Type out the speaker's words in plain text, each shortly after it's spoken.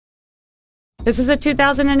This is a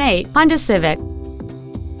 2008 Honda Civic.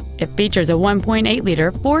 It features a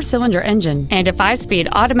 1.8-liter four-cylinder engine and a 5-speed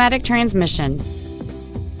automatic transmission.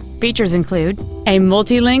 Features include a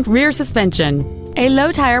multi-link rear suspension, a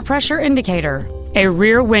low tire pressure indicator, a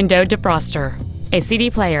rear window defroster, a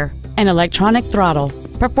CD player, an electronic throttle,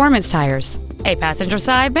 performance tires, a passenger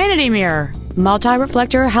side vanity mirror,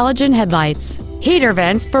 multi-reflector halogen headlights, heater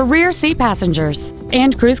vents for rear seat passengers,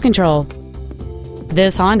 and cruise control.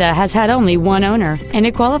 This Honda has had only one owner, and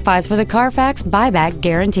it qualifies for the Carfax buyback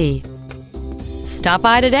guarantee. Stop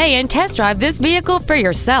by today and test drive this vehicle for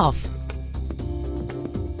yourself.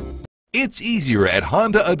 It's easier at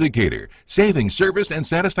Honda of Decatur. Saving service and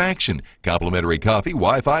satisfaction. Complimentary coffee,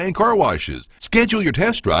 Wi-Fi, and car washes. Schedule your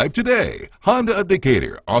test drive today. Honda of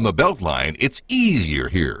Decatur. On the Beltline, it's easier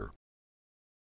here.